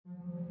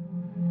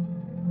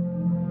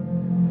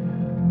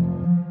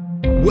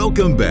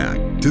Welcome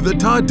back to the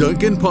Todd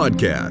Duncan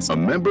Podcast, a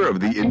member of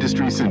the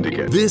Industry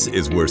Syndicate. This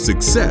is where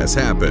success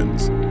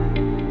happens.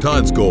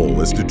 Todd's goal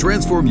is to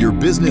transform your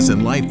business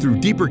and life through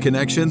deeper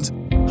connections,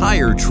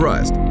 higher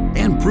trust,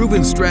 and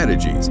proven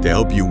strategies to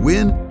help you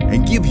win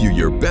and give you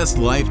your best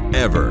life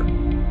ever.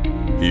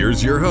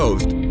 Here's your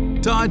host,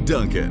 Todd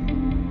Duncan.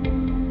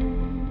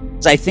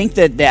 I think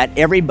that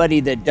everybody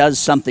that does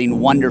something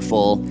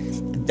wonderful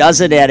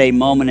does it at a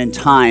moment in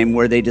time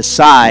where they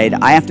decide,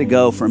 I have to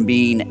go from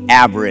being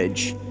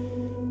average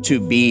to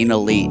being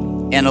elite.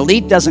 And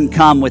elite doesn't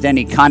come with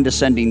any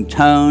condescending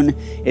tone.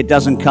 It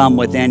doesn't come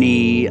with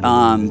any,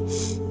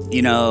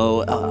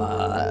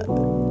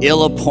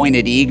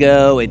 ill-appointed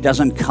ego.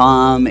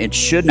 It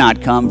should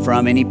not come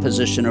from any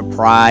position of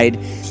pride.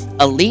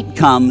 Elite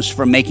comes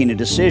from making a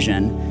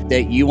decision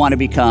that you want to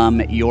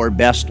become your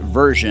best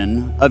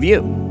version of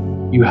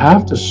you. You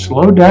have to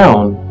slow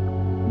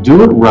down,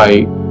 do it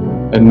right,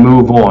 and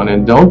move on.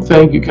 And don't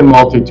think you can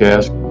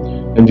multitask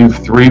and do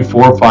 3,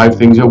 4, 5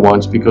 things at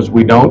once, because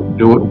we don't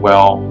do it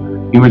well.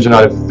 Humans are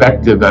not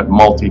effective at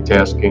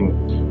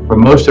multitasking. We're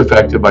most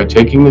effective by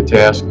taking the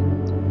task,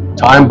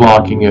 time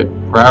blocking it,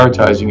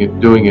 prioritizing it,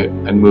 doing it,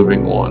 and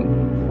moving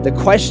on. The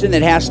question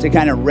that has to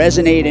kind of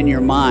resonate in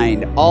your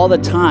mind all the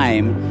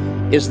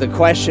time is the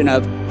question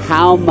of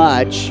how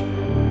much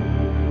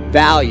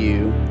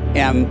value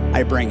am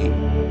I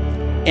bringing?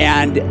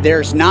 And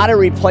there's not a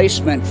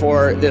replacement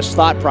for this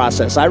thought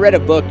process. I read a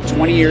book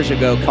 20 years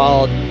ago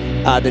called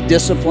The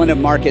Discipline of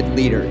Market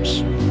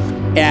Leaders.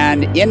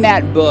 And in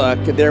that book,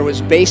 there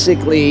was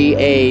basically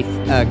a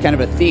kind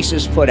of a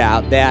thesis put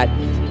out that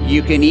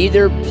you can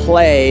either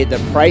play the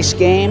price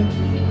game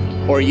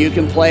or you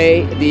can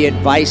play the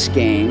advice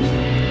game.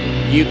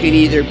 You can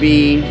either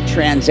be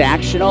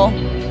transactional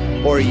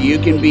or you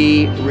can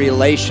be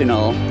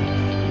relational.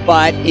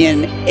 But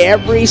in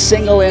every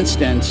single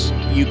instance,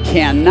 you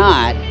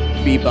cannot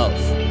be both.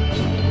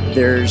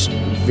 There's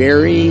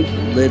very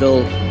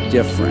little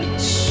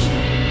difference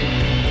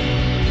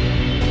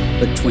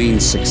between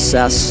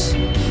success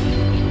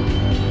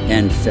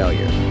and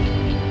failure.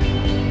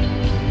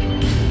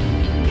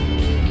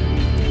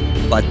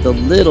 But the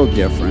little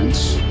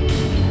difference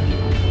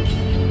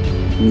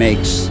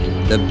makes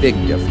the big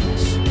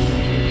difference.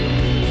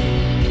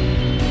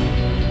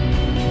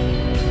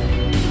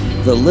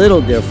 The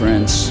little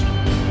difference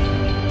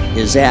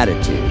is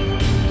attitude.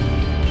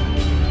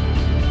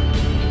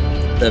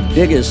 The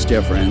biggest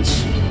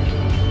difference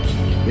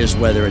is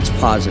whether it's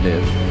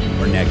positive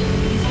or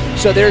negative.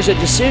 So there's a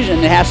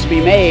decision that has to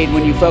be made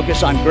when you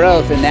focus on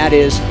growth, and that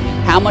is,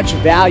 how much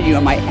value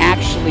am I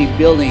actually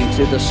bringing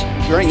to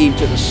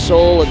the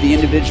soul of the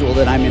individual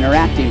that I'm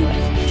interacting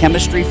with?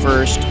 Chemistry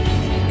first,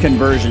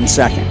 conversion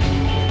second.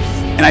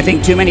 And I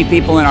think too many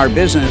people in our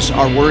business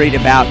are worried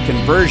about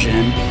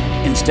conversion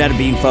instead of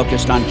being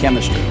focused on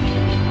chemistry.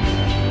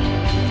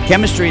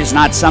 Chemistry is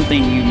not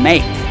something you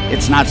make.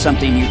 It's not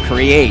something you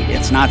create.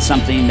 It's not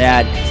something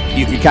that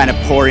you can kind of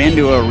pour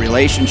into a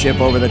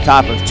relationship over the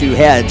top of two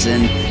heads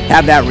and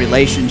have that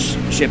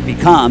relationship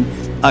become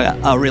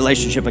a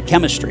relationship of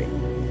chemistry.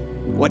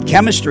 What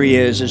chemistry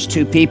is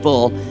two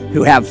people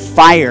who have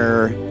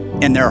fire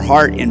in their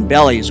heart and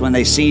bellies when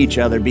they see each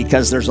other,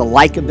 because there's a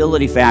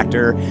likability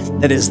factor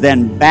that is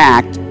then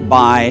backed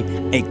by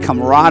a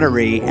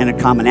camaraderie and a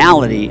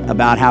commonality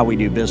about how we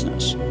do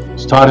business.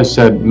 As Todd has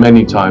said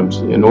many times,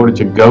 in order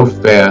to go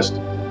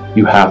fast,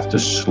 you have to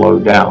slow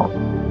down.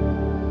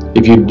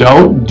 If you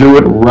don't do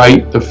it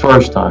right the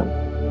first time,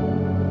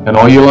 and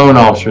all you loan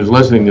officers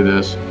listening to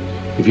this,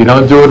 if you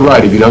don't do it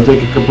right, if you don't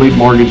take a complete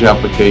mortgage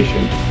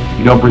application,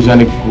 you don't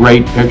present a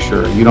great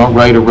picture, you don't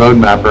write a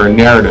roadmap or a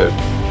narrative,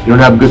 you don't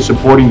have good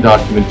supporting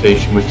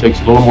documentation, which takes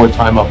a little more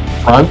time up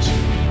front,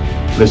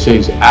 but it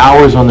saves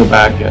hours on the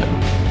back end.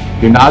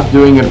 If you're not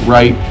doing it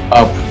right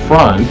up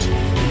front,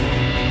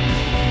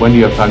 when do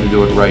you have time to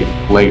do it right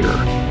later?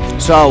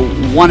 So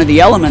one of the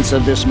elements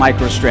of this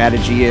micro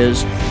strategy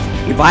is,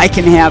 if I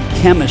can have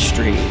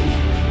chemistry,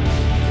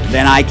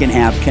 then I can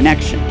have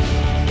connection.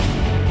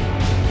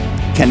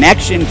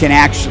 Connection can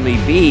actually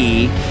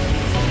be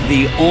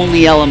the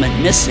only element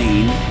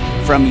missing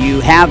from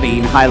you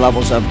having high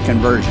levels of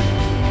conversion.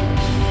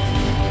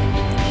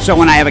 So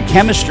when I have a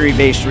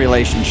chemistry-based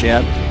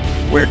relationship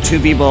where two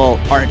people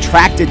are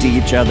attracted to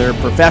each other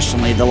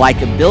professionally, the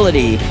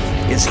likability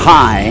is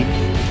high,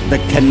 the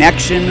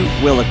connection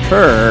will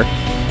occur,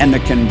 and the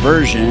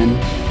conversion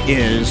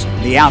is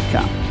the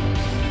outcome.